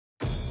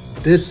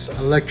This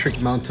electric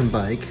mountain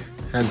bike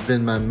has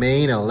been my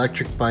main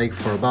electric bike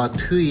for about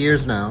 2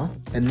 years now.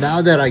 And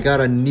now that I got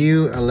a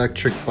new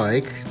electric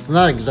bike, it's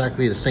not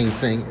exactly the same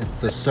thing.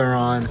 It's the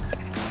Sur-ron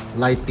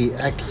Lightbee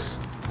X.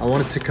 I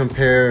wanted to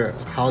compare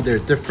how they're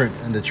different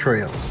in the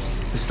trails,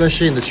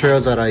 especially in the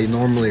trails that I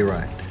normally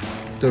ride.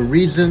 The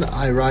reason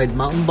I ride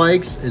mountain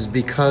bikes is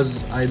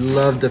because I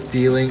love the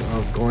feeling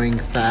of going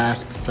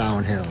fast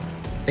downhill.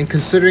 And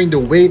considering the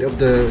weight of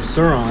the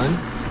Surron,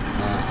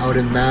 I would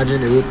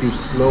imagine it would be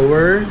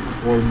slower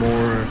or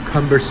more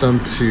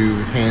cumbersome to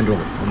handle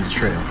on the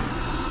trail.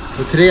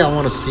 So today I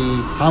want to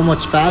see how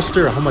much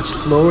faster or how much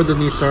slower the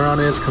new Surron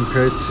is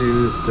compared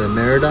to the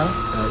Merida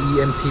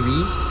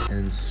E-MTB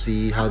and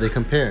see how they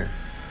compare.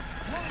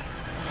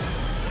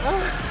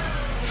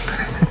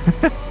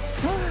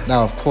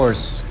 Now of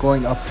course,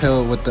 going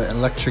uphill with the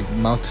electric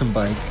mountain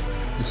bike,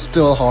 it's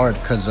still hard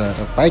because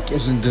the bike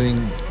isn't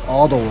doing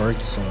all the work,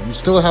 so you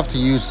still have to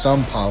use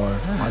some power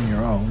on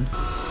your own.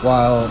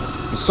 While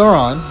the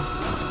Surron,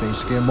 it's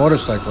basically a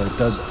motorcycle, it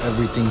does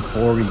everything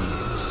for you.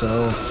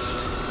 So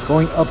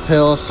going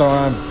uphill,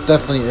 Surron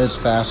definitely is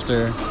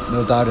faster,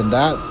 no doubt in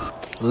that.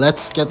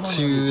 Let's get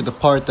to the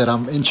part that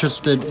I'm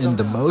interested in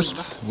the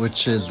most,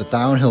 which is the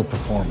downhill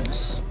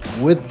performance.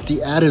 With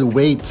the added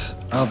weight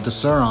of the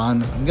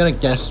Surron, I'm gonna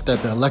guess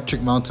that the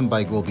electric mountain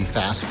bike will be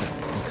faster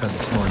because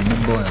it's more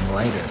nimble and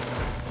lighter.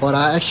 But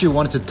I actually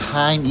wanted to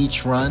time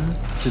each run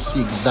to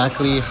see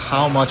exactly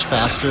how much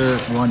faster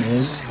one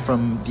is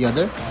from the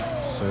other.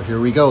 So here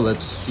we go,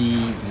 let's see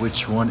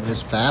which one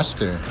is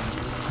faster.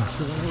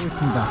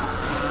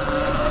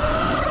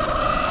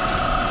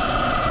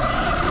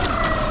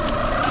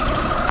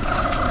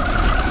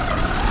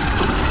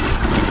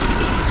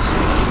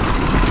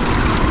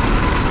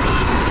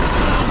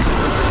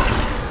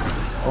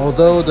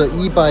 Although the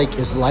e-bike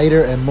is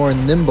lighter and more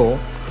nimble,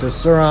 the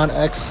Sur-ron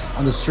X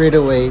on the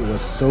straightaway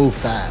was so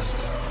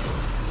fast.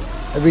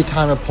 Every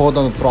time I pulled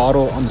on the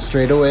throttle on the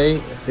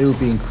straightaway, it would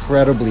be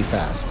incredibly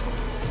fast.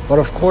 But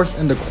of course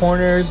in the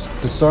corners,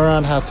 the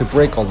Surron had to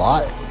brake a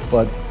lot,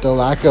 but the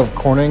lack of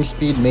cornering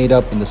speed made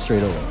up in the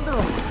straightaway.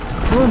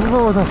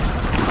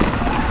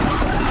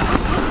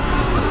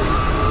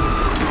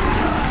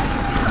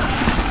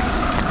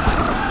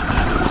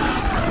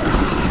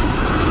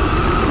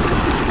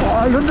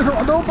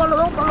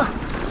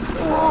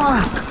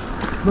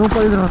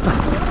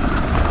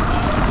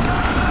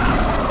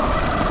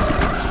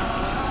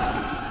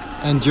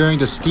 And during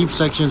the steep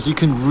sections, you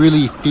can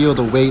really feel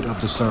the weight of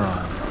the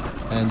Surron.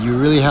 And you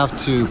really have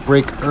to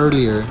brake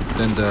earlier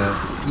than the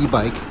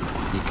e-bike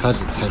because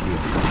it's heavier.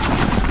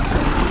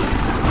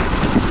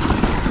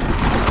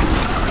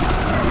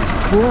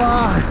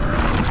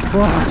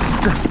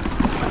 진짜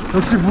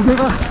역시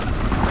무게가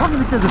확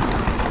느껴져.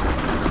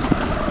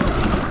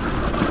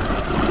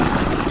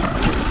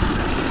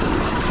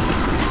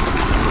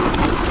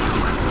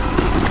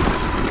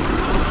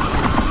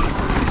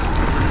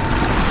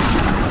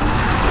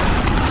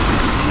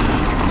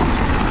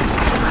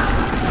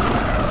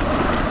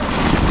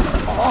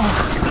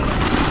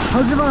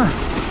 하지만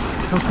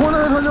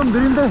코너에서 좀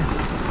느린데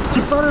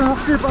뒷발은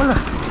확실히 빨라.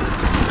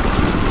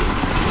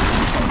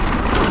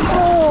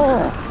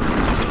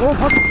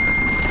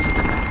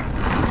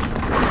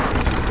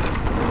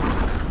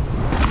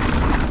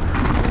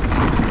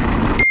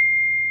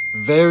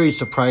 Very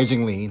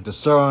surprisingly, the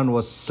Surron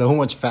was so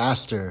much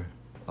faster,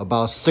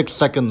 about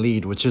 6-second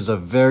lead, which is a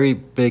very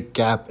big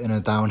gap in a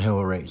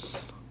downhill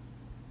race.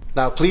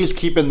 Now please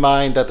keep in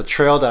mind that the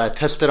trail that I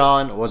tested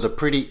on was a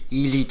pretty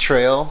easy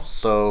trail,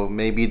 so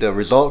maybe the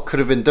result could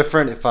have been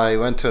different if I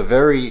went to a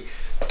very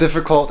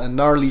difficult and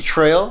gnarly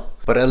trail.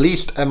 But at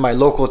least at my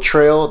local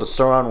trail, the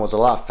Surron was a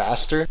lot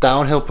faster.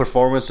 Downhill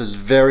performance is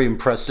very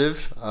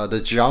impressive. The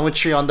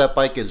geometry on that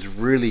bike is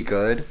really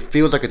good. It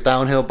feels like a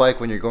downhill bike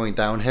when you're going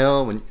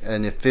downhill,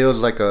 and it feels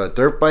like a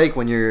dirt bike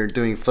when you're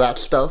doing flat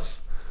stuff.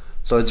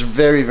 So it's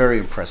very, very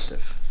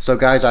impressive. So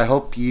guys, I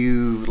hope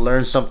you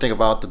learned something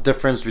about the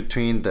difference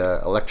between the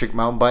electric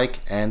mountain bike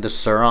and the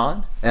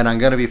Surron. And I'm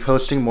going to be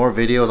posting more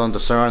videos on the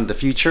Surron in the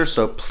future,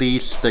 so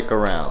please stick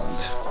around.